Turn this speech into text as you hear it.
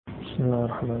بسم الله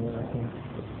الرحمن الرحيم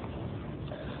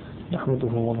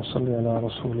نحمده ونصلي على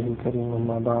رسوله الكريم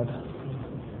أما بعد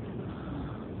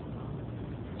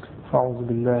فأعوذ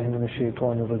بالله من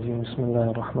الشيطان الرجيم بسم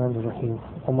الله الرحمن الرحيم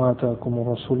وما آتاكم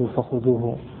الرسول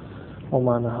فخذوه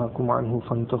وما نهاكم عنه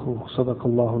فانتهوا صدق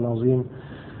الله العظيم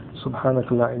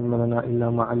سبحانك لا علم لنا إلا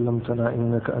ما علمتنا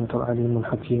إنك أنت العليم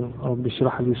الحكيم رب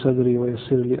اشرح لي صدري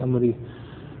ويسر لي أمري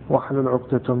واحلل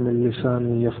عقدة من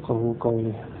لساني يفقهوا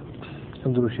قولي.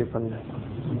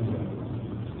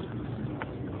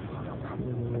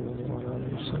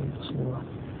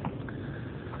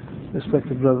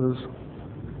 Respected brothers,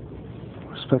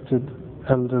 respected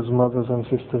elders, mothers and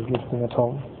sisters listening at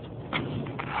home,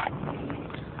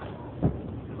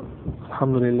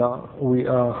 Alhamdulillah, we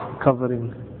are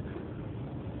covering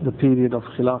the period of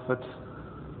Khilafat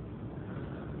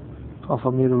of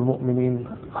Amir al-Mu'mineen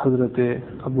Hazrat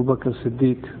Abu Bakr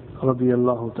Siddiq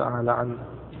radiyallahu ta'ala anhu.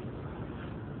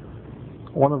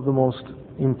 One of the most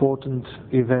important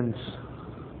events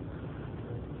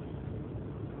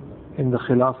in the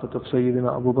Khilafat of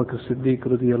Sayyidina Abu Bakr Siddiq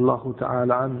radiyallahu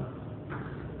ta'ala anhu,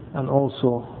 and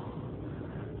also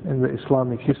in the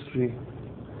Islamic history,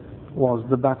 was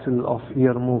the Battle of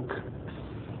Yarmouk.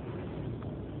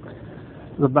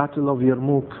 The Battle of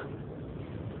Yarmouk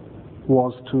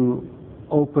was to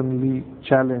openly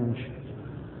challenge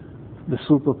the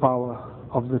superpower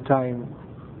of the time,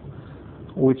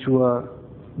 which were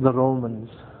the Romans,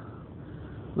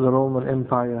 the Roman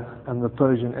Empire and the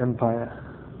Persian Empire.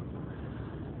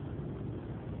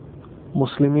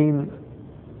 Muslimin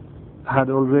had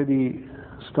already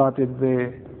started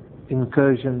their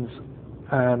incursions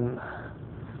and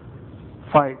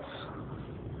fights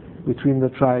between the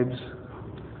tribes,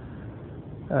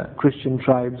 Christian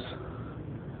tribes,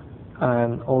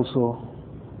 and also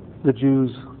the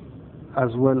Jews,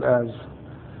 as well as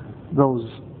those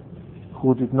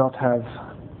who did not have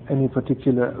any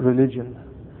particular religion.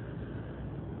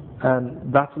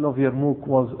 And Battle of Yarmouk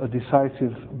was a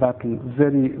decisive battle,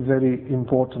 very, very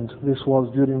important. This was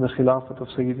during the Khilafat of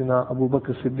Sayyidina Abu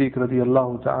Bakr Siddiq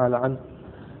radiyallahu ta'ala an,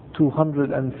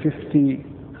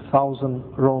 250,000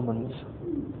 Romans,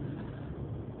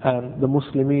 and the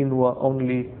Muslimin were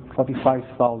only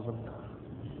 45,000.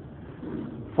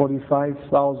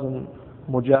 45,000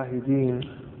 Mujahideen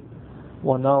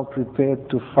were now prepared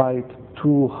to fight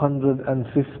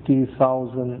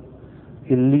 250,000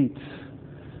 elites,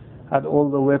 had all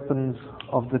the weapons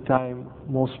of the time,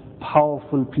 most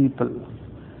powerful people.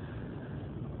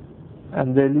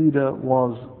 And their leader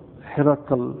was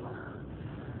Herakl,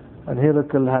 and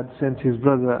Herakl had sent his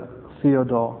brother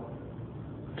Theodore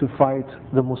to fight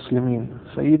the Muslimin.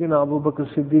 Sayyidina Abu Bakr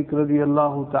Siddiq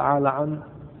radiyallahu ta'ala an,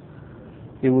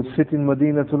 he would sit in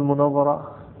Madinatul Munawwara,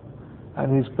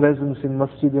 and his presence in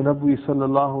Masjid Nabwi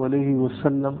sallallahu alayhi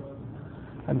wasallam,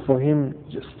 and for him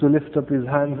just to lift up his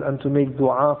hands and to make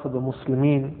dua for the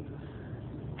Muslimin,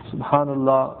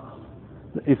 subhanallah,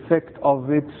 the effect of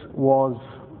it was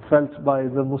felt by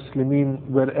the Muslimin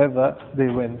wherever they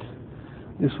went.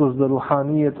 This was the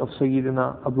ruhaniyat of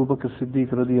Sayyidina Abu Bakr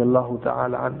Siddiq radiyallahu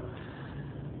ta'ala an.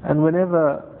 And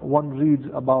whenever one reads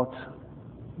about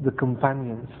the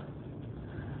companions,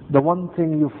 the one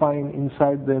thing you find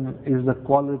inside them is the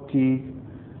quality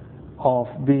of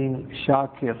being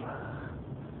Shakir.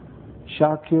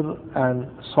 Shakir and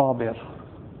Sabir,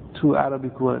 two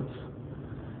Arabic words.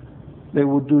 They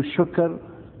would do Shukr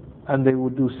and they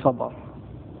would do Sabr.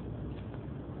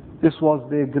 This was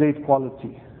their great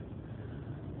quality.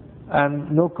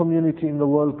 And no community in the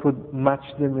world could match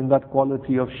them in that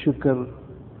quality of Shukr,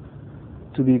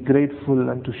 to be grateful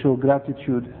and to show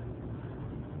gratitude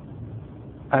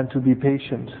and to be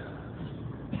patient.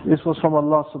 This was from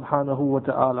Allah subhanahu wa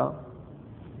ta'ala.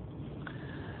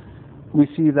 We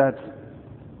see that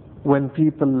when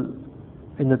people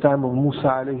in the time of Musa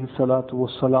alayhi salatu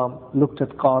was salam looked at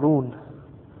Qarun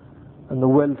and the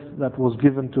wealth that was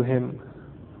given to him,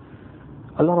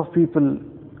 a lot of people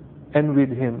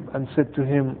envied him and said to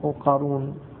him, "O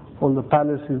Qarun, all the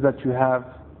palaces that you have,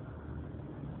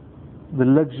 the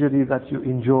luxury that you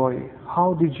enjoy,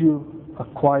 how did you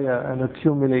acquire and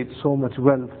accumulate so much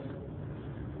wealth?"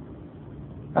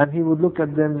 And he would look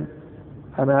at them,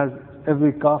 and as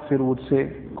every kafir would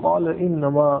say, قَالَ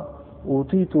إِنَّمَا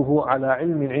أُوتِيتُهُ عَلَى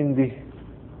عِلْمٍ عِنْدِهِ,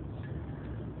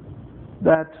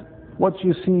 that what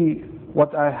you see,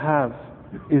 what I have,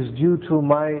 is due to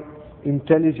my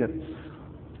intelligence,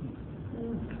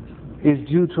 is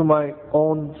due to my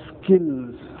own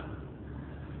skills.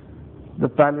 The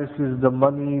palaces, the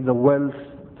money, the wealth,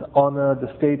 the honor, the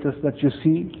status that you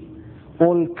see,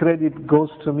 all credit goes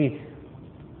to me.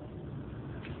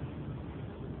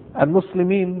 And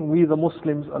Muslimin, we the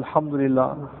Muslims,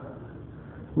 alhamdulillah,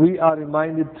 we are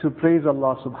reminded to praise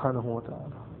Allah subhanahu wa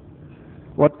ta'ala.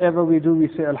 Whatever we do, we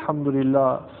say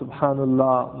alhamdulillah,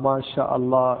 subhanallah,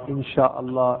 masha'Allah,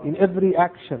 insha'Allah. In every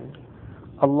action,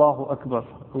 Allahu Akbar,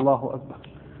 Allahu Akbar.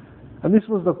 And this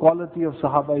was the quality of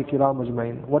Sahaba Kiram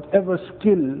Ajmain. Whatever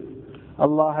skill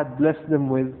Allah had blessed them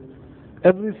with,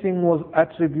 everything was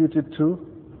attributed to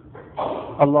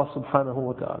Allah subhanahu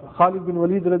wa ta'ala. Khalid bin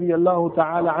Walid radiyallahu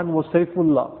ta'ala an was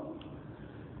Saifullah.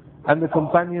 And the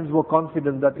companions were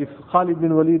confident that if Khalid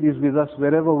bin Walid is with us,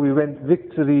 wherever we went,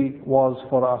 victory was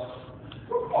for us.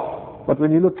 But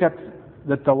when you look at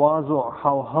the tawazu',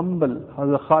 how humble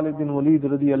Hazrat Khalid bin Walid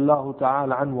radiyallahu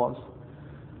ta'ala an was,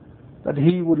 that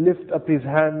he would lift up his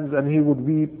hands and he would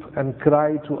weep and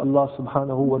cry to Allah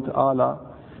subhanahu wa ta'ala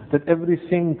that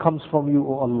everything comes from you,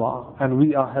 O Allah, and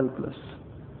we are helpless.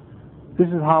 This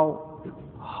is how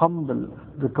humble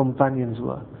the companions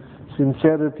were.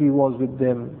 Sincerity was with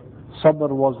them, sabr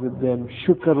was with them,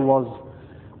 shukr was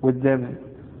with them,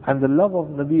 and the love of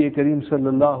Nabi Kareem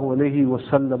sallallahu alayhi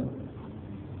wasallam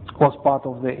was part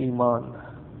of their iman.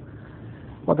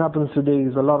 What happens today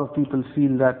is a lot of people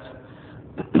feel that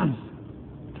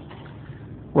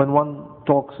when one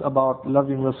talks about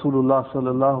loving Rasulullah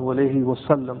sallallahu alayhi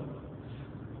wasallam,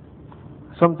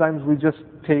 sometimes we just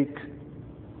take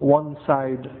one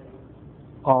side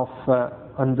of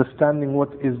understanding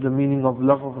what is the meaning of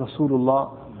love of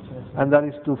Rasulullah, and that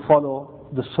is to follow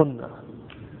the sunnah.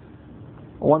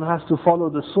 One has to follow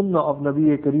the sunnah of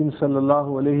Nabi Kareem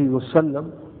sallallahu alayhi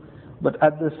wasallam, but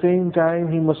at the same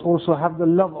time he must also have the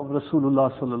love of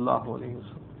Rasulullah sallallahu alayhi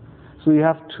wasallam. So you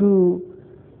have two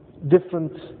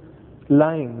different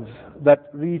lines that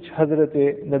reach Hazrat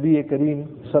Nabi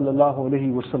Kareem sallallahu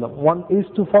alayhi wasallam. One is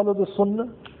to follow the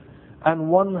sunnah, and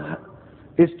one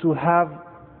is to have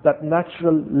that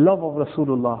natural love of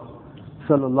Rasulullah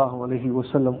sallallahu alayhi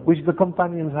wasallam, which the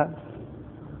companions had.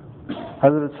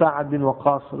 Hazrat Sa'ad bin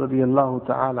Waqqas radiyallahu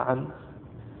ta'ala an,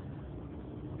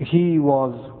 he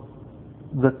was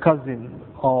the cousin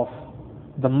of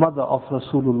the mother of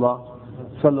Rasulullah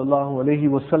sallallahu alayhi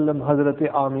wasallam, Hazrat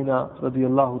Amina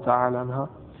radiyallahu ta'ala anha.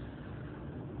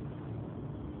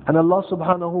 And Allah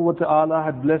subhanahu wa ta'ala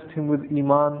had blessed him with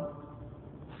iman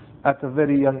at a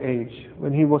very young age.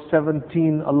 When he was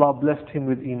 17, Allah blessed him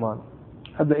with iman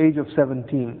at the age of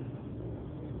 17.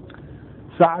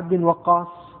 Sa'ad bin Waqqas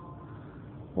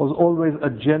was always a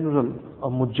general, a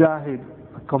mujahid,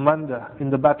 a commander in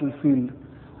the battlefield,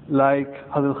 like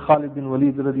Hazrat Khalid bin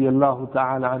Walid radiyallahu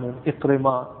ta'ala anhu,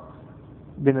 Ikrima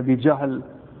bin Abi Jahl,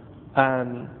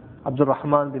 and Abdul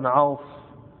Rahman bin Auf,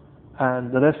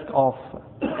 and the rest of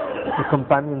the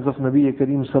companions of Nabi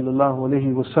Kareem sallallahu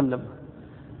alayhi wasallam.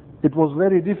 It was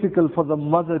very difficult for the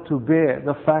mother to bear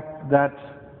the fact that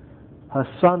her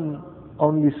son,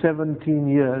 only 17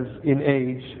 years in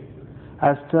age,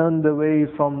 has turned away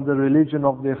from the religion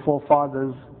of their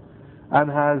forefathers and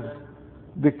has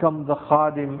become the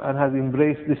khadim and has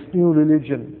embraced this new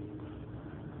religion.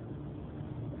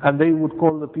 And they would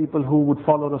call the people who would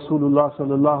follow Rasulullah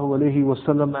sallallahu alayhi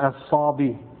wasallam as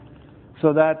Sabi.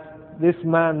 So that this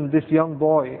man, this young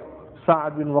boy,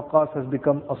 Sa'ad bin Waqqas, has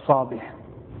become a Sabi.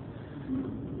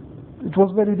 It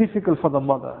was very difficult for the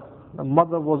mother. The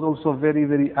mother was also very,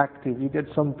 very active. You get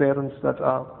some parents that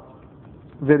are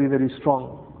very, very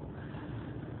strong.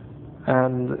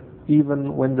 And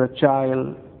even when the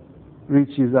child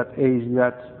reaches that age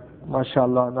that,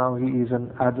 mashallah, now he is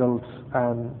an adult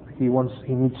and he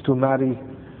needs to marry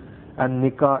and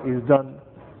nikah is done.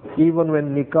 Even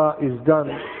when nikah is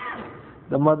done,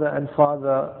 the mother and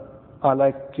father are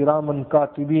like kiraman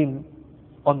katibin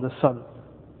on the son,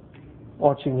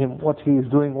 watching him, what he is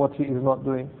doing, what he is not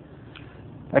doing.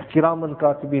 Like kiraman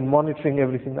katibin, monitoring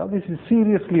everything. Now this is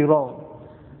seriously wrong.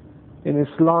 In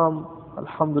Islam,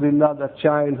 alhamdulillah, that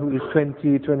child who is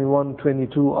 20, 21,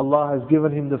 22, Allah has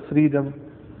given him the freedom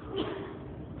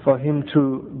for him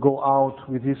to go out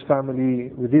with his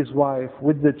family, with his wife,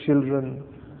 with the children.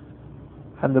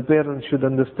 And the parents should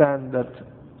understand that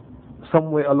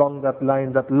somewhere along that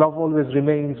line, that love always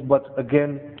remains, but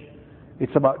again,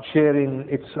 it's about sharing,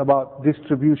 it's about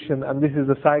distribution, and this is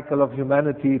the cycle of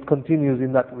humanity. It continues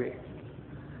in that way.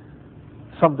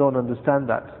 Some don't understand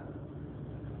that.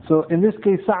 So in this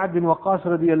case, Sa'ad bin Waqqas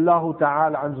radiyallahu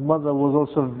ta'ala an's mother was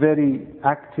also very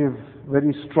active,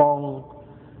 very strong.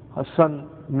 Her son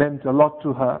meant a lot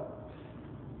to her.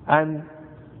 And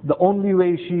the only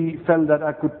way she felt that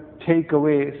I could take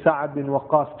away Sa'ad bin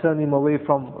Waqqas, turn him away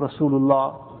from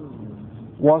Rasulullah,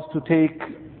 was to take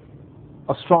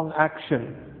a strong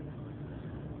action.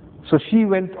 So she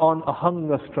went on a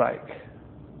hunger strike.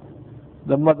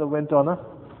 The mother went on a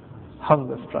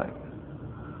hunger strike.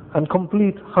 And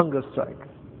complete hunger strike.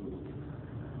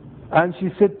 And she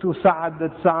said to Sa'ad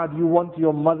that, Sa'ad, you want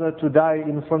your mother to die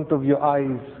in front of your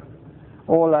eyes.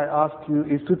 All I ask you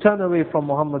is to turn away from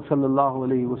Muhammad sallallahu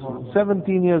alayhi wa sallam.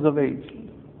 17 years of age.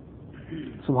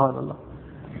 Subhanallah.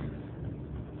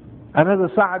 And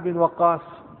as Sa'ad bin Waqqas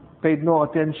paid no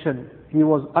attention, he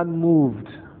was unmoved,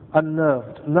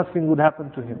 unnerved. Nothing would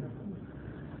happen to him.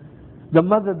 The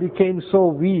mother became so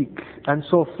weak and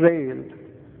so frail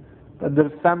that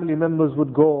the family members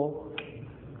would go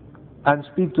and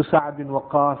speak to Sa'ad bin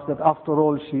Waqqas that after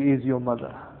all she is your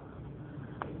mother.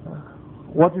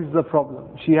 What is the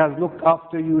problem? She has looked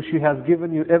after you, she has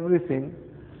given you everything.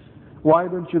 Why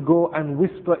don't you go and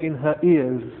whisper in her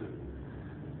ears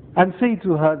and say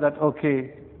to her that,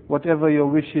 okay, whatever your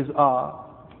wishes are,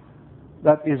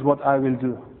 that is what I will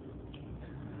do.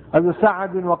 As a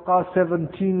Sa'ad bin Waqqas,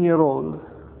 17-year-old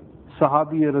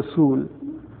Sahabi Rasul,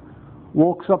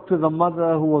 walks up to the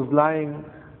mother who was lying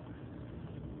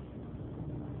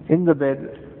in the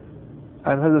bed,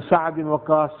 and Hazrat Sa'ad bin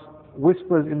Waqqas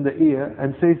whispers in the ear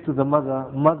and says to the mother,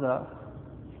 Mother,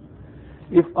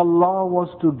 if Allah was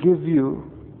to give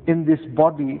you in this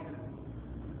body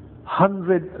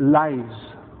 100 lives,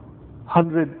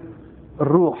 100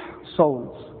 ruh,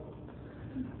 souls,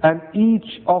 and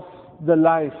each of the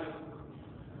life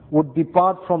would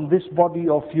depart from this body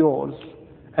of yours,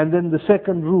 and then the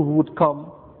second ruh would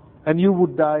come, and you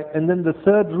would die, and then the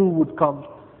third ruh would come,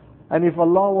 and if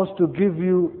Allah was to give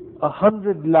you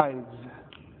 100 lives,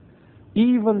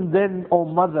 even then, O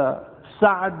mother,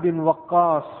 Sa'ad bin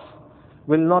Waqqas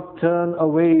will not turn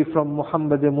away from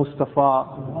Muhammad Mustafa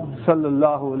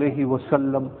sallallahu alayhi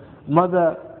wasallam.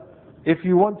 Mother, if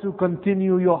you want to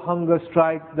continue your hunger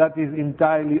strike, that is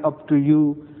entirely up to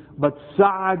you, but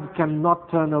Sa'ad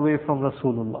cannot turn away from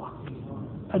Rasulullah.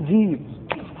 Ajib.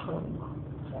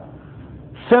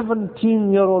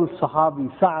 17-year-old Sahabi,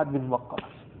 Sa'ad bin Waqqas,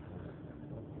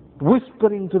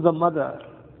 whispering to the mother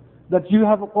that you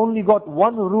have only got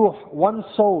one ruh, one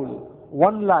soul,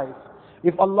 one life.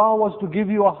 If Allah was to give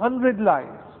you 100 lives,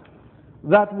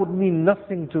 that would mean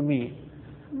nothing to me.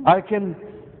 I can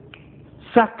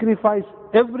sacrifice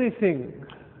everything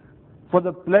for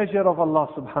the pleasure of Allah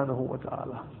subhanahu wa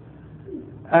ta'ala.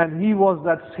 And he was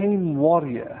that same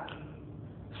warrior,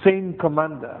 same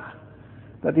commander,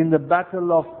 that in the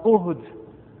battle of Uhud,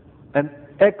 an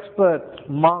expert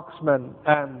marksman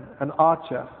and an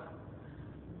archer,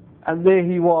 and there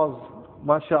he was,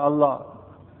 mashallah,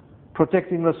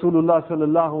 protecting Rasulullah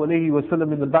sallallahu alayhi wa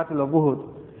sallam in the battle of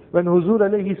Uhud. When Huzur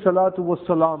alayhi salatu was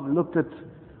salam looked at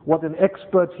what an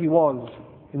expert he was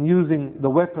in using the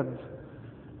weapons,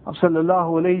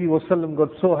 sallallahu alayhi wa sallam got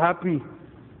so happy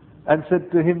and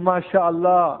said to him,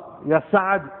 mashallah, ya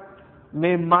Sa'ad,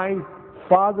 may my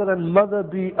father and mother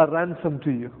be a ransom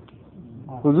to you.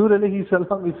 Huzur alayhi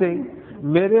salam is saying,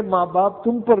 mere maa baap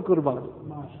tum par qurban.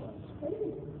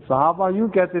 Sahaba yu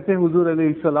kehte the Huzur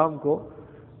alayhi salam ko.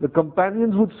 The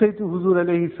companions would say to Huzur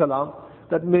alayhi salam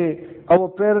that may our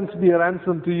parents be a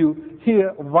ransom to you.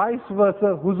 Here, vice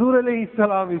versa, Huzur alayhi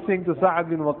salam is saying to Sa'ad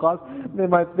bin Waqqas, may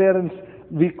my parents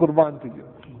be qurban to you.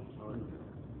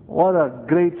 What a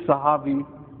great Sahabi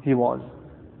he was.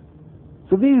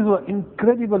 So these were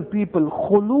incredible people.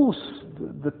 Khulus,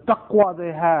 the taqwa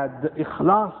they had, the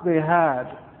ikhlas they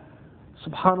had.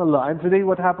 Subhanallah. And today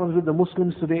what happens with the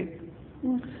Muslims today?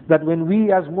 That when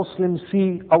we as Muslims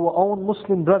see our own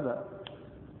Muslim brother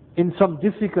in some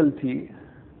difficulty,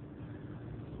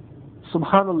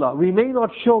 subhanallah, we may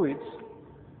not show it,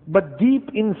 but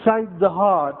deep inside the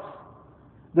heart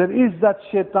there is that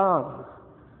shaitan.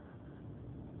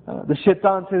 The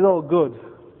shaitan says, oh good,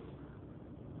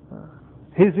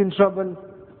 he's in trouble,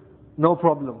 no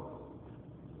problem.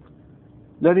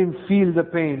 Let him feel the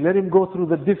pain, let him go through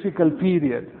the difficult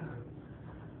period.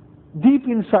 Deep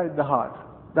inside the heart,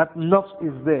 that nafs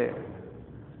is there.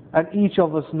 And each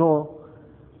of us know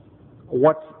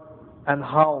what and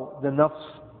how the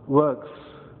nafs works.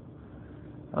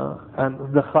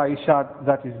 And the khaishat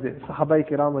that is there. Sahabai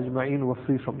kiram ajma'een were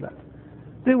free from that.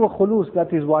 They were khulus,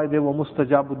 that is why they were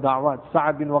mustajabud da'wat.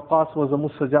 Sa'ad bin Waqqas was a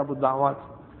mustajabud da'wat.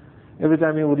 Every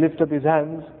time he would lift up his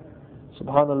hands,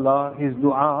 subhanallah, his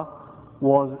dua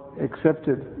was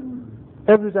accepted.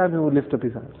 Every time he would lift up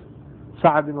his hands.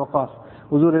 Sa'ad bin Waqqas.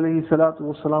 Huzur alayhi salatu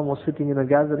wasalam was sitting in a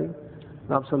gathering.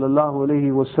 Nabi sallallahu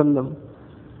alayhi wasallam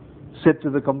said to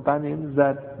the companions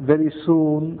that very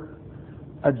soon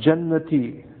a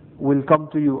Jannati will come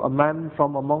to you. A man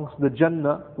from amongst the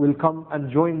Jannah will come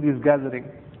and join this gathering.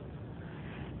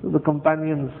 So the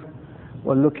companions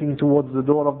were looking towards the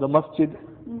door of the masjid,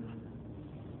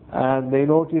 And they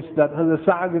noticed that Hazrat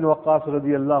Sa'ad bin Waqqas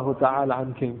radiallahu ta'ala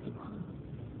an came through.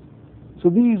 So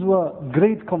these were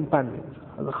great companions.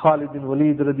 Hazrat Khalid bin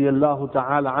Walid radiallahu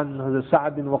ta'ala an, Hazrat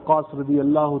Sa'ad bin Waqqas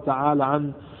radiallahu ta'ala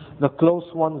an, the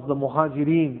close ones, the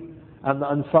Muhajirin and the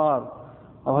Ansar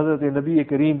of Hazrat Nabi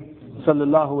Kareem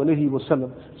sallallahu alayhi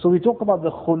wasallam. So we talk about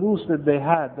the khulus that they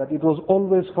had, that it was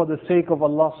always for the sake of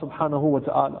Allah subhanahu wa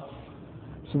ta'ala.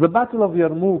 So the Battle of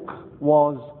Yarmouk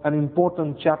was an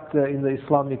important chapter in the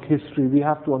Islamic history. We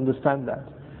have to understand that.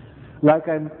 Like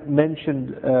I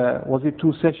mentioned, was it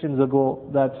 2 sessions ago,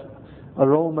 that a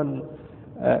Roman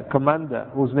commander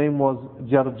whose name was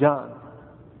Jarjan,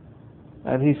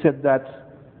 and he said that,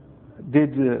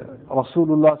 did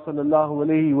Rasulullah sallallahu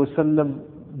alayhi wasallam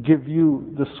give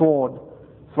you the sword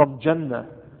from Jannah,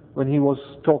 when he was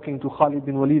talking to Khalid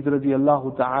bin Walid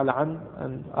radiallahu ta'ala an?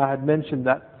 And I had mentioned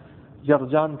that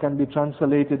Jarjan can be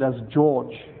translated as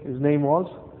George. His name was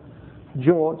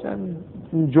George, and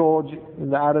George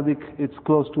in the Arabic it's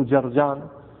close to Jarjan.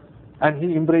 And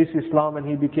he embraced Islam and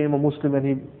he became a Muslim,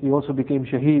 and he also became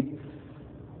Shaheed.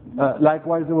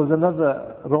 Likewise, there was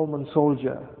another Roman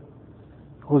soldier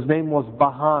whose name was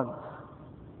Bahan.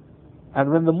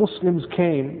 And when the Muslims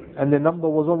came, and their number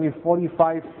was only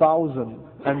 45,000,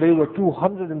 and they were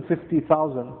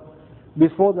 250,000,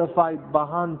 before the fight,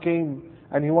 Bahan came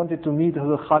and he wanted to meet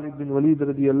Hazrat Khalid bin Walid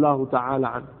radiallahu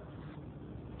ta'ala an.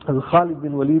 Hazrat Khalid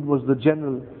bin Walid was the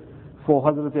general for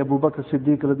Hazrat Abu Bakr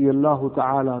Siddiq radiallahu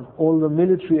ta'ala an. All the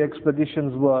military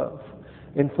expeditions were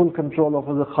in full control of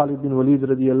Hazrat Khalid bin Walid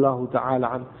radiallahu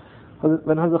ta'ala an.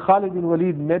 When Hazrat Khalid bin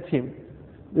Walid met him,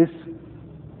 this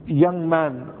young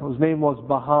man whose name was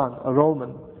Bahan, a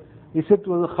Roman, he said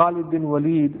to Hazrat Khalid bin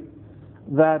Walid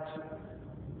that,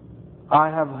 I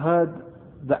have heard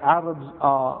the Arabs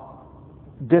are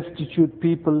destitute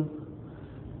people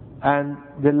and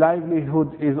their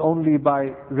livelihood is only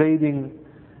by raiding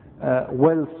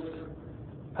wealth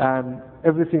and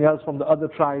everything else from the other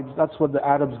tribes. That's what the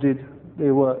Arabs did.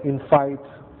 They were in fight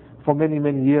for many,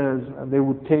 many years, and they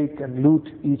would take and loot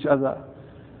each other.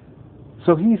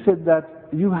 So he said that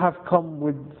you have come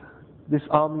with this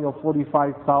army of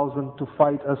 45,000 to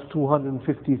fight us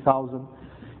 250,000.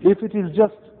 If it is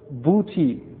just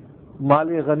booty, male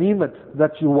ghanimat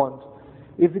that you want,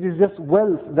 if it is just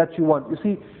wealth that you want. You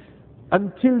see,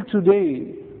 until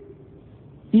today,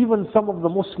 even some of the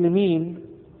Muslimin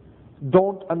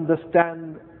don't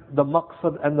understand the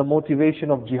maqsad and the motivation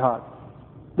of jihad.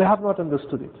 They have not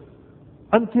understood it.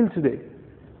 Until today.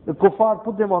 The kuffar,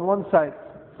 put them on one side.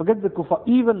 Forget the kuffar.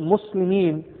 Even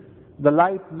Muslimin, the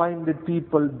light-minded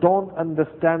people, don't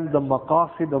understand the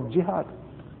maqasid of jihad.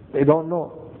 They don't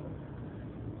know.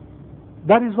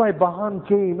 That is why Bahan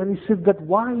came and he said that,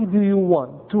 why do you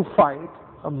want to fight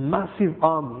a massive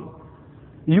army?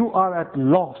 You are at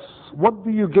loss. What do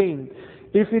you gain?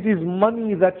 If it is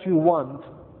money that you want,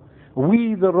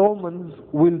 we the Romans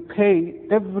will pay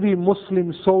every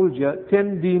Muslim soldier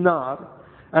 10 dinar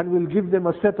and will give them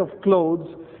a set of clothes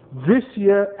this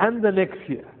year and the next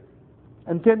year.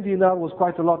 And 10 dinar was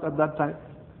quite a lot at that time.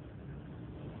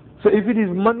 So if it is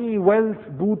money, wealth,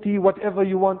 booty, whatever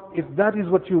you want, if that is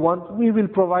what you want, we will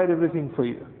provide everything for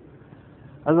you.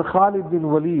 As Khalid bin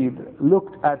Walid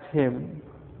looked at him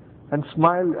and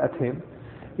smiled at him,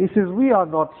 he says, we are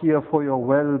not here for your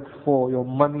wealth, for your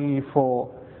money,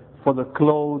 for the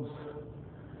clothes.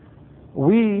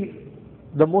 We,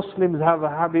 the Muslims, have a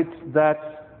habit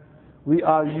that we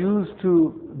are used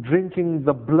to drinking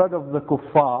the blood of the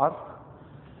kuffar.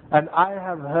 And I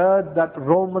have heard that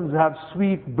Romans have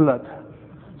sweet blood.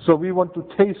 So we want to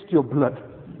taste your blood.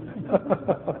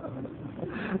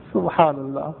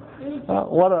 Subhanallah.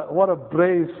 What a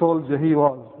brave soldier he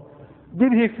was.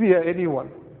 Did he fear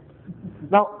anyone?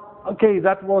 Now, okay,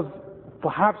 that was,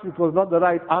 perhaps it was not the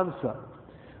right answer.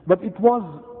 But it was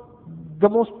the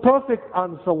most perfect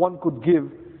answer one could give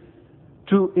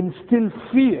to instill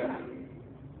fear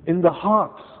in the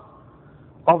hearts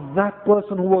of that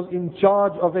person who was in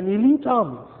charge of an elite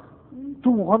army.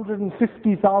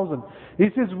 250,000. He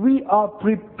says, we are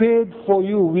prepared for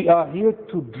you. We are here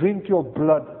to drink your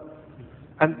blood.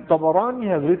 And Tabarani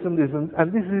has written this,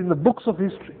 and this is in the books of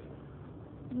history.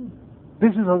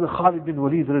 This is Hazrat Khalid bin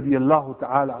Walid radiallahu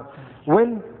ta'ala.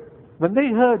 When they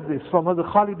heard this from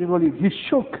Hazrat Khalid bin Walid, he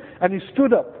shook and he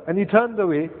stood up and he turned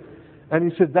away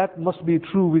and he said, that must be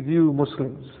true with you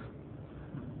Muslims.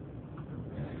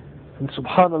 And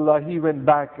subhanallah, he went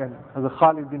back and Hazrat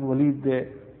Khalid bin Walid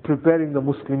there preparing the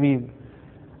Muslimin.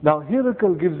 Now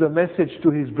Herakl gives a message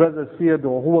to his brother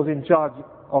Theodore, who was in charge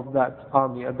of that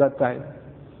army at that time,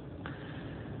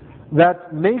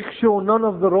 that make sure none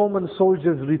of the Roman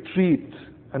soldiers retreat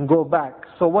and go back.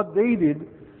 So what they did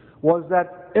was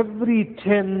that every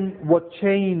 10 were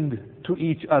chained to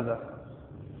each other.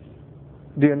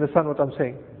 Do you understand what I'm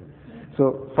saying?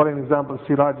 So, for an example,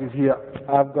 Siraj is here,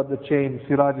 I've got the chain,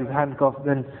 Siraj is handcuffed,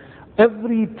 then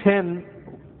every 10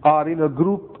 are in a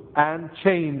group and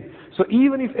chained. So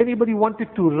even if anybody wanted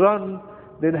to run,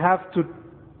 they'd have to,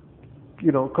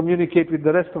 communicate with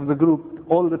the rest of the group.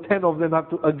 All the 10 of them have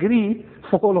to agree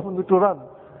for all of them to run.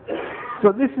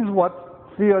 So this is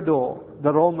what Theodore,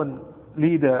 the Roman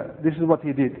leader, this is what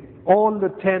he did. All the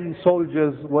 10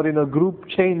 soldiers were in a group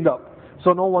chained up,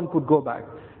 so no one could go back.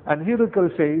 And Hyraqal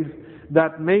says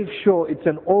that make sure it's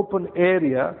an open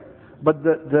area, but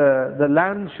the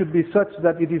land should be such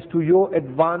that it is to your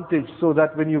advantage, so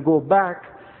that when you go back,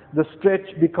 the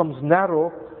stretch becomes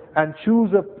narrow, and choose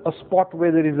a spot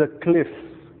where there is a cliff.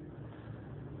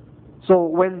 So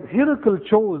when Hyraqal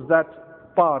chose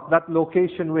that part, that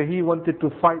location where he wanted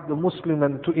to fight the Muslim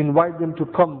and to invite them to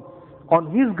come on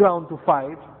his ground to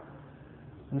fight,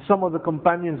 and some of the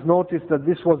companions noticed that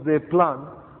this was their plan,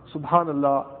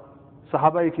 subhanallah,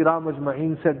 Sahaba Kiram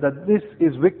Ajma'in said that this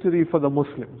is victory for the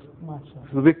Muslims.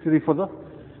 It's the victory for the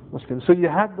Muslims. So you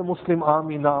had the Muslim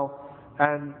army now,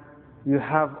 and you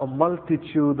have a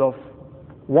multitude of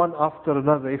one after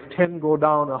another. If 10 go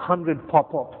down, 100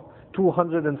 pop up.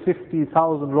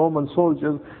 250,000 Roman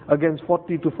soldiers against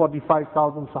 40 to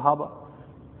 45,000 Sahaba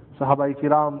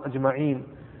Kiram Ajma'in.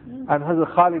 And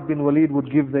Hazrat Khalid bin Walid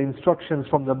would give the instructions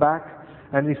from the back,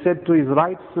 and he said to his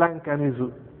right flank and his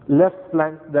left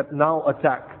flank that now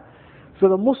attack. So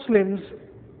the Muslims,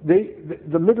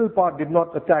 the middle part did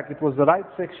not attack. It was the right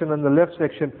section and the left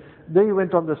section. They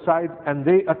went on the side and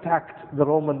they attacked the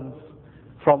Romans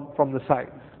from the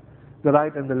sides, the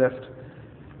right and the left.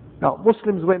 Now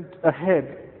Muslims went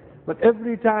ahead, but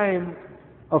every time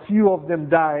a few of them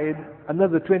died,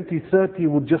 another 20, 30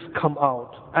 would just come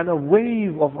out, and a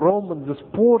wave of Romans just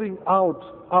pouring out.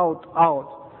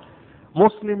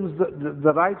 Muslims,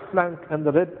 the right flank and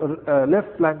the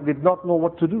left flank did not know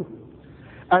what to do.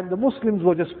 And the Muslims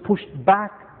were just pushed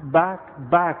back,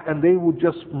 and they would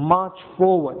just march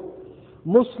forward.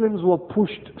 Muslims were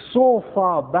pushed so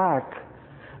far back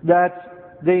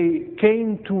that they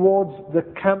came towards the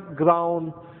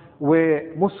campground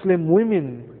where Muslim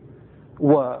women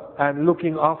were and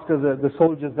looking after the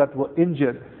soldiers that were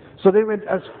injured. So they went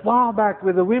as far back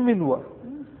where the women were,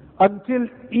 until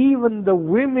even the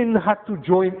women had to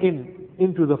join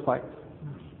into the fight.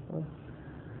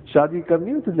 शादी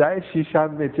करनी हो तो जाए शीशान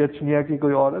में चेचनिया की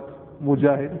कोई औरत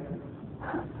मुजाहिद,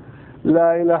 ला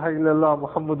इलाहा इल्लल्लाह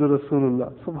मुहम्मदुर रसूलुल्लाह,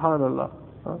 subhanallah,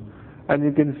 and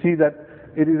you can see that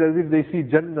it is as if they see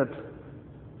Jannat,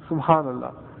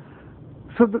 subhanallah.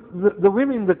 So the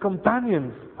women, the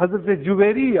companions, Hazrat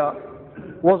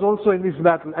Juwairiya was also in this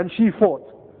battle, and she fought.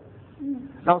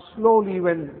 Now slowly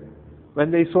when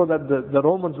they saw that the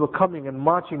Romans were coming and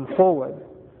marching forward,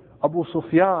 Abu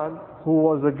Sufyan, who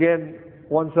was again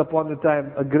once upon a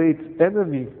time a great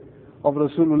enemy of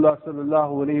Rasulullah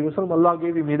sallallahu alaihi wasallam, Allah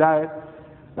gave him hidayat.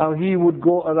 Now he would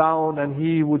go around and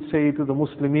he would say to the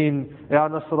Muslimin, Ya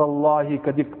Nasrallahi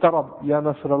kad iqtarab, Ya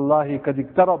Nasrallahi kad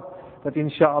iqtarab, that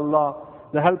inshaAllah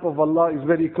the help of Allah is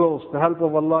very close, the help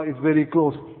of Allah is very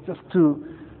close, just to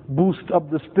boost up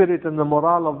the spirit and the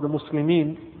morale of the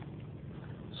Muslimin.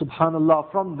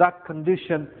 Subhanallah, from that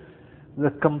condition,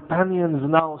 the companions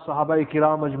now, Sahaba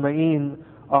Kiram Ajma'in,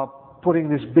 are putting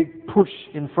this big push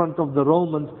in front of the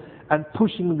Romans and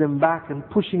pushing them back and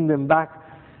pushing them back.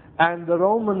 And the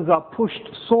Romans are pushed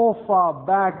so far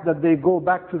back that they go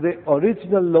back to their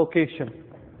original location.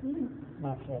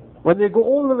 When they go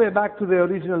all the way back to their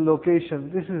original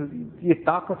location, this is, ye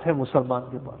taqat hai Musalman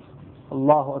ke paas.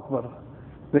 Allahu Akbar.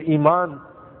 The Iman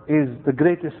is the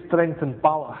greatest strength and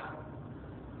power.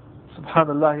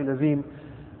 Subhanallah al-Azim.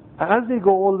 And as they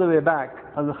go all the way back,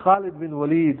 Khalid bin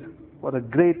Walid, what a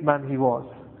great man he was.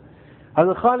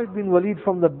 Khalid bin Walid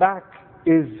from the back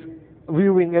is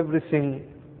viewing everything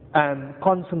and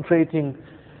concentrating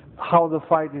how the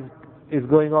fight is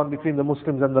going on between the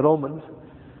Muslims and the Romans.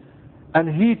 And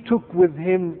he took with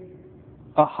him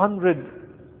 100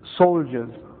 soldiers,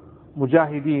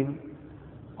 mujahideen,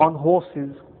 on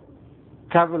horses,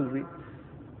 cavalry.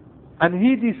 And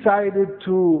he decided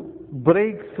to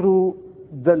break through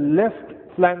the left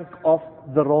flank of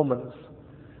the Romans.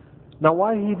 Now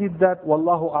why he did that,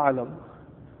 wallahu a'lam.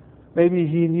 Maybe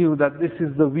he knew that this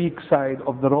is the weak side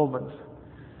of the Romans.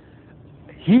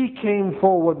 He came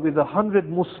forward with 100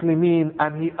 Muslimin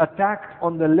and he attacked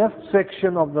on the left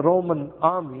section of the Roman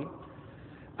army.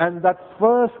 And that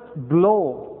first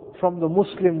blow from the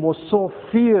Muslim was so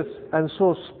fierce and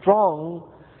so strong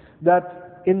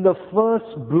that in the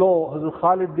first blow, Hazrat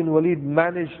Khalid bin Walid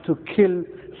managed to kill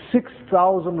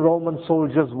 6,000 Roman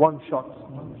soldiers one shot.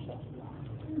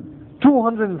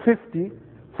 250,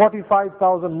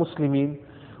 45,000 Muslimin.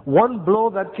 One blow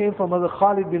that came from Hazrat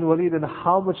Khalid bin Walid, and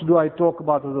how much do I talk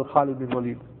about Hazrat Khalid bin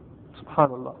Walid?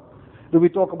 Subhanallah. Do we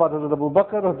talk about Hazrat Abu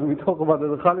Bakr, or do we talk about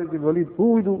Hazrat Khalid bin Walid?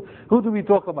 Who do we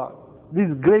talk about?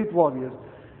 These great warriors.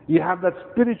 You have that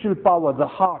spiritual power, the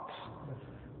heart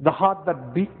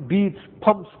that beats,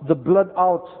 pumps the blood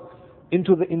out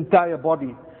into the entire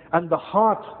body. And the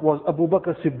heart was Abu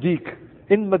Bakr Siddiq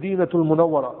in Madinatul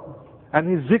Munawwara. And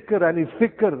his zikr and his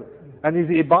fikr and his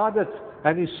ibadat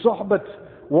and his sohbat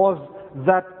was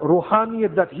that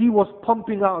ruhaniyat that he was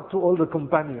pumping out to all the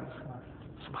companions.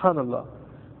 Subhanallah.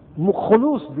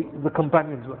 Khulus the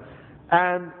companions were.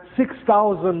 And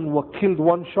 6,000 were killed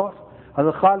one shot.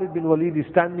 Hazrat Khalid bin Walid is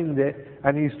standing there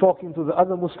and he's talking to the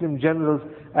other Muslim generals,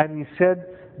 and he said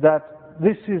that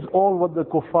this is all what the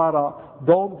kuffar are.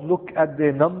 Don't look at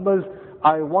their numbers.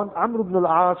 I want Amr ibn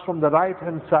al-As from the right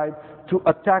hand side to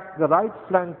attack the right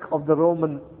flank of the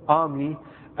Roman army,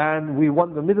 and we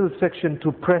want the middle section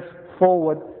to press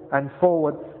forward and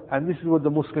forward. And this is what the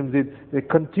Muslims did. They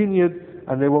continued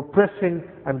and they were pressing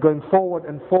and going forward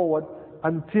and forward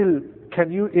until,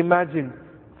 can you imagine,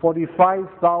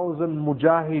 45,000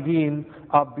 mujahideen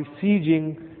are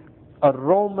besieging a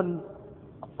Roman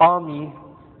army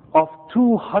of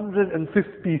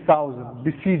 250,000,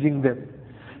 besieging them.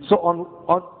 So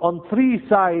on three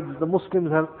sides the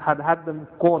Muslims had them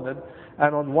cornered,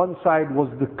 and on one side was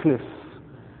the cliff.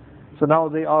 So now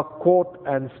they are caught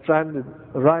and stranded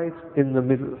right in the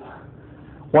middle.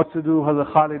 What to do?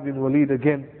 Hazrat Khalid bin Walid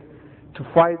again, to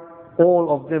fight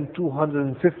all of them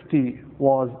 250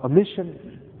 was a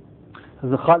mission.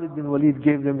 Hazrat Khalid bin Walid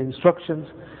gave them instructions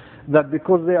that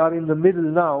because they are in the middle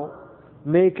now,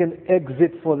 make an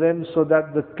exit for them so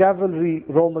that the cavalry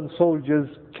Roman soldiers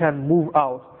can move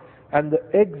out. And the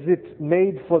exit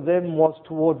made for them was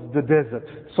towards the desert.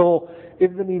 So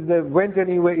even if they went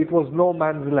anywhere, it was no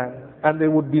man's land and they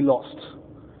would be lost.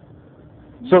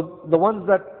 So the ones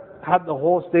that had the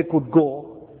horse, they could go.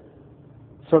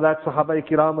 So that Sahaba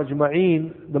Kiram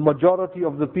Ajma'een, the majority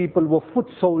of the people were foot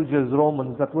soldiers,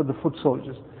 Romans, that were the foot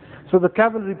soldiers. So the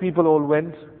cavalry people all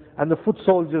went, and the foot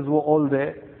soldiers were all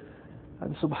there.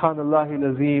 And Subhanallah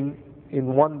al-Azim,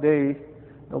 in one day,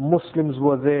 the Muslims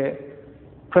were there,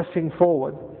 pressing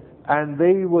forward, and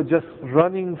they were just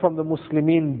running from the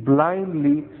Muslimin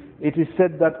blindly. It is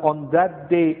said that on that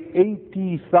day,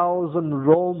 80,000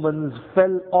 Romans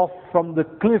fell off from the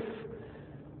cliff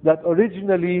that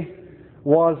originally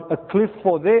was a cliff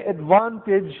for their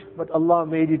advantage, but Allah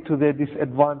made it to their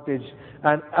disadvantage.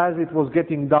 And as it was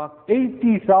getting dark,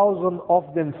 80,000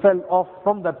 of them fell off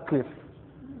from that cliff.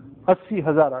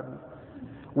 80,000.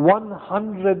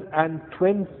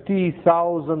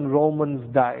 120,000 Romans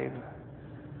died.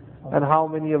 And how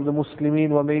many of the Muslimin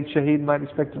were made shaheed, my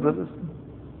respected brothers?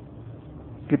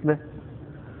 Kitne?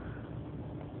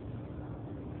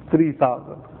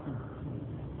 3,000.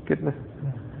 Kitne?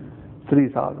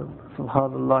 3,000.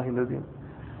 Subhanallah al-Azim.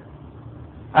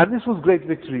 And this was great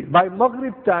victory. By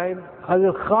Maghrib time,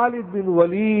 Hazrat Khalid bin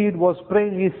Walid was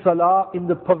praying his salah in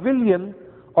the pavilion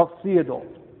of Theodore.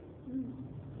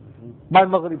 By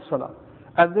Maghrib salah.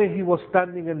 And there he was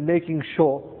standing and making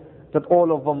sure that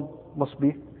all of them must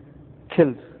be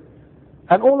killed.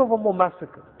 And all of them were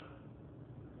massacred.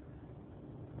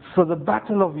 So the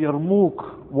Battle of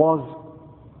Yarmouk was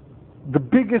the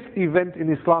biggest event in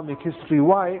Islamic history.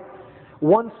 Why?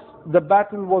 Once the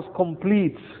battle was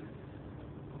complete,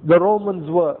 the Romans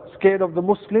were scared of the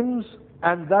Muslims,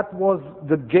 and that was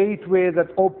the gateway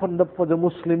that opened up for the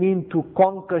Muslimin to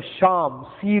conquer Sham,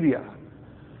 Syria.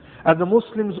 And the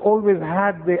Muslims always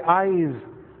had their eyes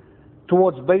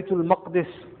towards Baytul Maqdis,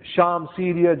 Sham,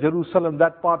 Syria, Jerusalem,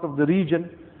 that part of the region.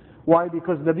 Why?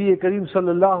 Because Nabi Kareem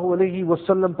sallallahu alayhi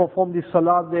wasallam performed his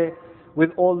salah there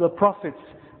with all the prophets.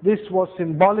 This was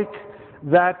symbolic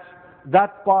that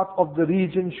that part of the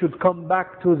region should come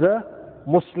back to the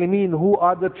Muslimin, who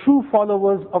are the true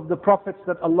followers of the prophets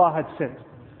that Allah had sent.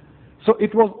 So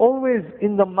it was always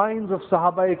in the minds of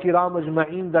Sahaba Kiram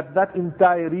Ajma'een that that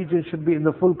entire region should be in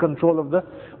the full control of the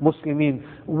Muslimin.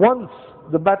 Once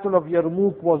the Battle of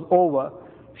Yarmouk was over,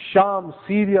 Sham,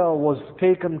 Syria was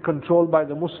taken control by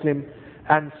the Muslim,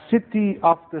 and city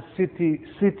after city,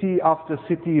 city after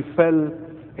city fell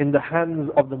in the hands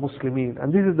of the Muslimin.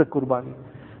 And this is the Qurbani.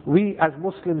 We as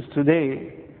Muslims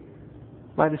today,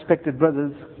 my respected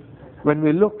brothers, when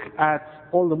we look at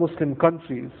all the Muslim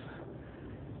countries,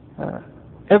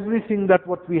 everything that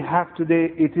what we have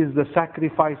today, it is the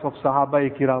sacrifice of Sahaba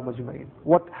Kiram Ajma'in.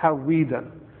 What have we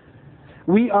done?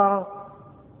 we are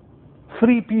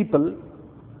free people,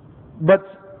 but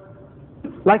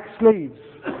like slaves.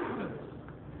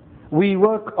 We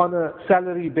work on a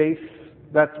salary base,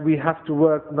 that we have to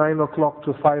work 9 o'clock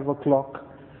to 5 o'clock,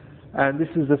 and this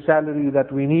is the salary that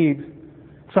we need.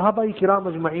 Sahaba Kiram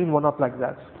Ajma'een were not like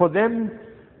that. For them,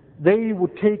 they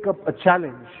would take up a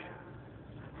challenge.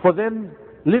 For them,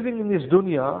 living in this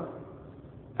dunya,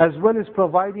 as well as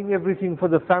providing everything for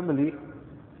the family,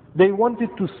 they wanted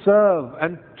to serve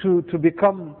and to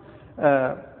become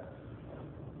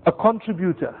a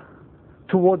contributor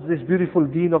towards this beautiful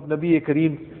deen of Nabi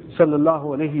Kareem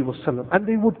sallallahu alayhi wasallam. And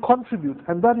they would contribute.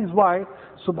 And that is why,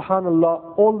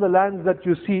 subhanallah, all the lands that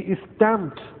you see is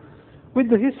stamped with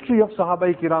the history of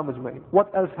Sahaba Kiram Ajma'in.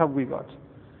 What else have we got?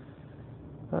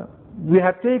 We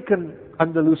have taken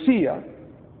Andalusia,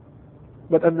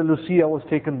 but Andalusia was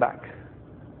taken back.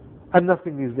 And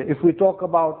nothing is there. If we talk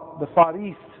about the Far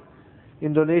East,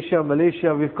 Indonesia,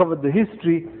 Malaysia, we've covered the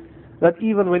history, that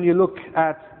even when you look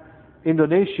at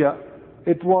Indonesia,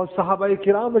 it was Sahaba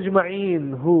Kiram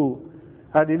Ajma'een who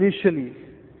had initially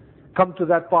come to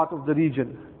that part of the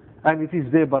region, and it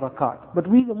is their barakat. But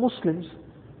we the Muslims,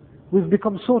 we've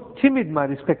become so timid, my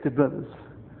respected brothers,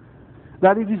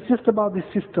 that it is just about this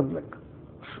system, like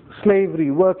slavery,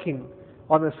 working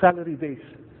on a salary base.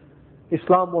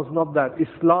 Islam was not that.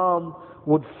 Islam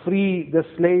would free the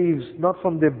slaves not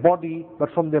from their body,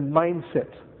 but from their mindset.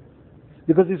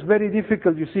 Because it's very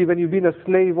difficult, you see, when you've been a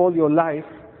slave all your life,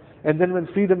 and then when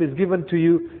freedom is given to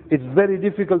you, it's very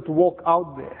difficult to walk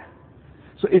out there.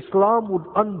 So Islam would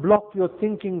unblock your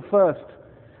thinking first.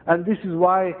 And this is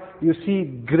why you see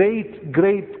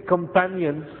great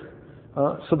companions,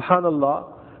 subhanallah,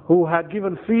 who had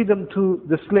given freedom to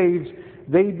the slaves.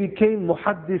 They became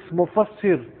muhaddis,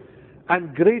 mufassir,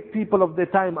 and great people of their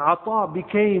time. Ata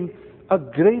became a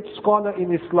great scholar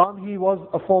in Islam. He was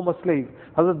a former slave.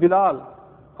 Hazrat Bilal,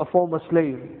 a former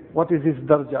slave. What is his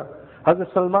darja?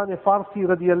 Hazrat Salman Farsi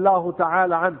radiyallahu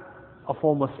ta'ala an, a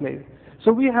former slave.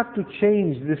 So we have to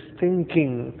change this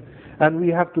thinking, and we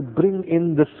have to bring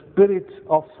in the spirit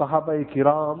of Sahaba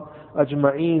Kiram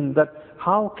Ajma'een, that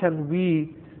how can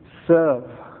we serve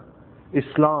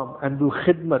Islam and do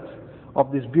khidmat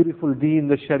of this beautiful deen,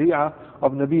 the Sharia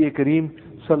of Nabi Kareem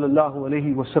sallallahu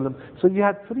alayhi wasallam. So you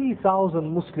had 3,000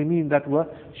 Muslimin that were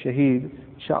shaheed.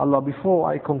 Inshallah, before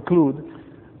I conclude,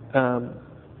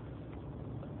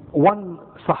 one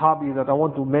Sahabi that I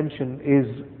want to mention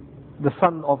is the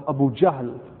son of Abu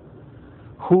Jahl,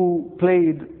 who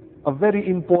played a very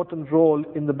important role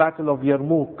in the Battle of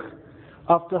Yarmouk.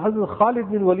 After Hazrat Khalid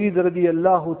bin Walid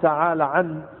radiyallahu ta'ala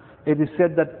an, it is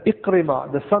said that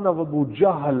Ikrimah, the son of Abu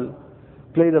Jahl,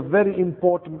 played a very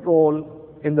important role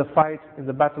in the fight in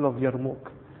the Battle of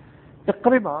Yarmouk.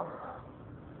 Ikrimah,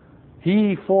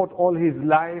 he fought all his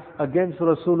life against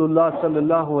Rasulullah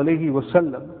sallallahu alayhi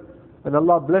wasallam, and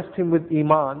Allah blessed him with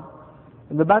Iman.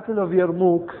 In the Battle of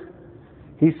Yarmouk,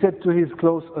 he said to his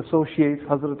close associates,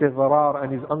 Hazrat Zarar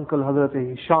and his uncle Hazrat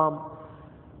Hisham,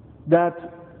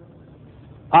 that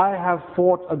I have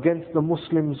fought against the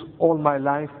Muslims all my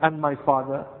life and my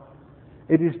father.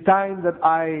 It is time that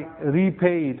I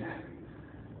repaid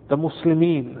the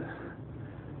Muslimin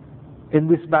in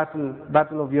this battle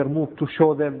of Yarmouk, to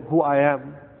show them who I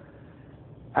am.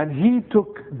 And he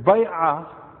took bay'ah,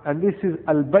 and this is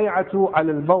al-bay'atu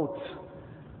al-maut,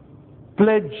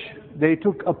 pledge. They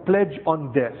took a pledge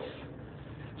on death.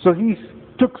 So he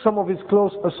took some of his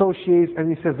close associates and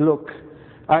he says, look,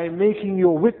 I am making you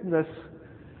a witness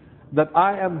that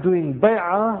I am doing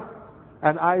bay'ah,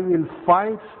 and I will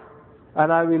fight,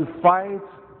 and I will fight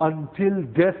until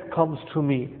death comes to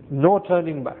me. No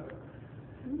turning back.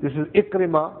 This is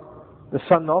Ikrimah, the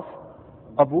son of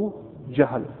Abu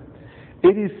Jahl.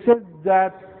 It is said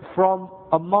that from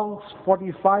amongst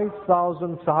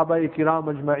 45,000 Sahaba Kiram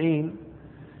Ajma'een,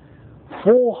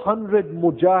 400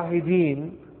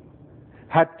 Mujahideen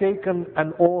had taken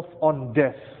an oath on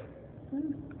death.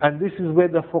 And this is where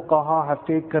the fuqaha have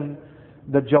taken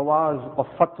the jawaz of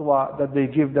fatwa that they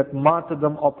give, that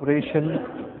martyrdom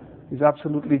operation is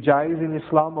absolutely jaiz in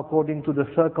Islam according to the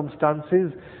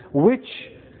circumstances which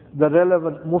the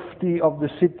relevant mufti of the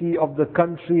city, of the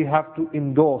country have to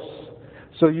endorse.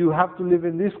 So you have to live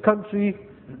in this country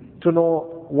to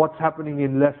know what's happening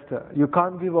in Leicester. You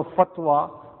can't give a fatwa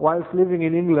whilst living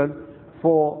in England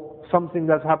for something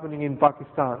that's happening in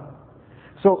Pakistan.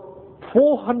 So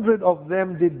 400 of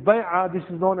them did bay'ah. This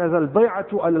is known as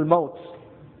al-bay'atu al-maut.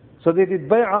 So they did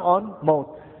bay'ah on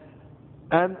maut.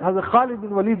 And Hazrat Khalid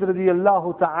bin Walid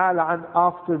radiyallahu ta'ala, and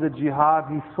after the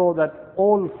jihad, he saw that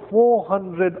all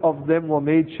 400 of them were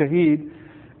made shaheed.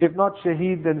 If not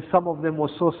shaheed, then some of them were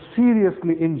so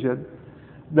seriously injured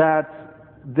that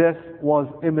death was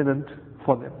imminent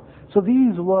for them. So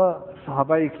these were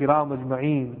Sahabai Kiram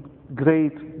Ajma'een,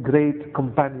 great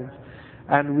companions.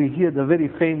 And we hear the very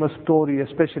famous story,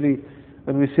 especially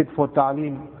when we sit for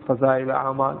Ta'aleem, Fazail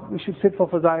A'mal. We should sit for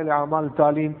Fazail A'mal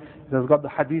Ta'aleem. It has got the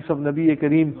hadith of Nabi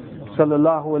Kareem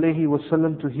Sallallahu Alaihi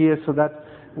Wasallam to hear, so that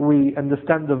we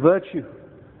understand the virtue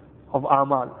of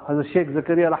A'mal. As Sheikh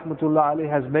Zakaria Rahmatullah Alayhi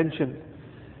has mentioned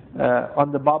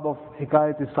on the bab of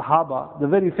Hikayat al-Sahaba, the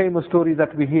very famous story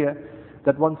that we hear,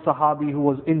 that one Sahabi who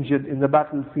was injured in the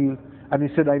battlefield, and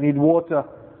he said, I need water,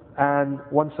 and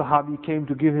one Sahabi came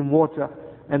to give him water,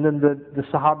 and then the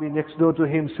Sahabi next door to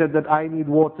him said that I need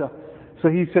water. So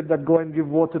he said that go and give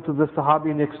water to the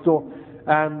Sahabi next door.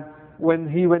 And when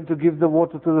he went to give the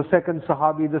water to the second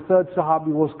Sahabi, the third Sahabi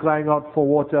was crying out for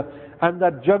water, and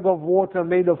that jug of water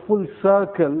made a full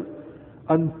circle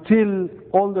until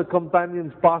all the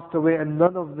companions passed away, and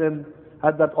none of them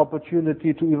had that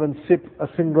opportunity to even sip a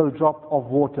single drop of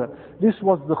water. This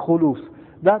was the khulus.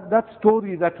 That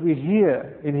story that we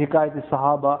hear in Hikayat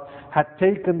al-Sahaba had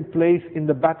taken place in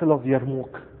the Battle of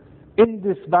Yarmouk. In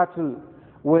this battle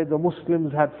where the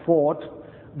Muslims had fought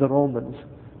the Romans.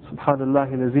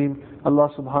 Subhanallah al-Azim. Allah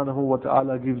subhanahu wa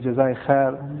ta'ala give jazai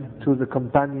khair to the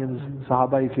companions,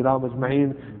 Sahabai Kiram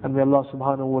Ajma'een, and may Allah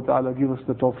subhanahu wa ta'ala give us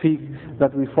the tawfiq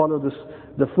that we follow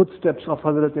the footsteps of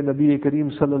Hazrat Nabi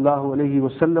Kareem Sallallahu Alaihi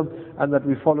Wasallam, and that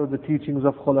we follow the teachings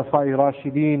of Khulafai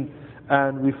Rashideen,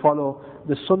 and we follow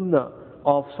the sunnah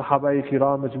of Sahabai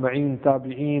Kiram Ajma'een,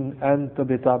 Tabi'een and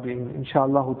Tabi'een.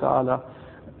 Inshallah ta'ala,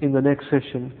 in the next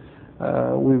session,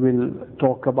 we will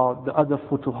talk about the other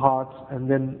futuhat and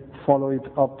then follow it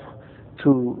up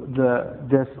to the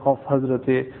death of Hazrat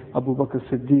Abu Bakr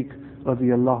Siddiq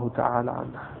radiyallahu ta'ala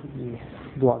anhu.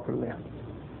 Dua kar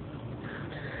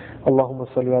اللهم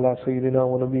صل على سيدنا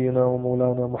ونبينا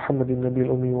ومولانا محمد النبي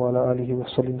الأمي وعلى آله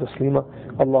وسلم تسليما.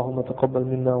 اللهم تقبل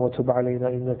منا وتب علينا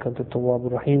إنك أنت التواب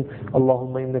الرحيم.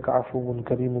 اللهم إنك عفو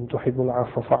كريم تحب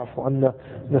العفو فاعف عنا.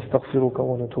 نستغفرك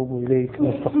ونتوب إليك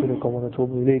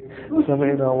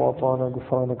سمعنا وأطعنا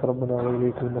غفرانك ربنا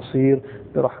وإليك المصير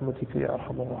برحمتك يا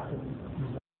أرحم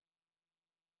الراحمين.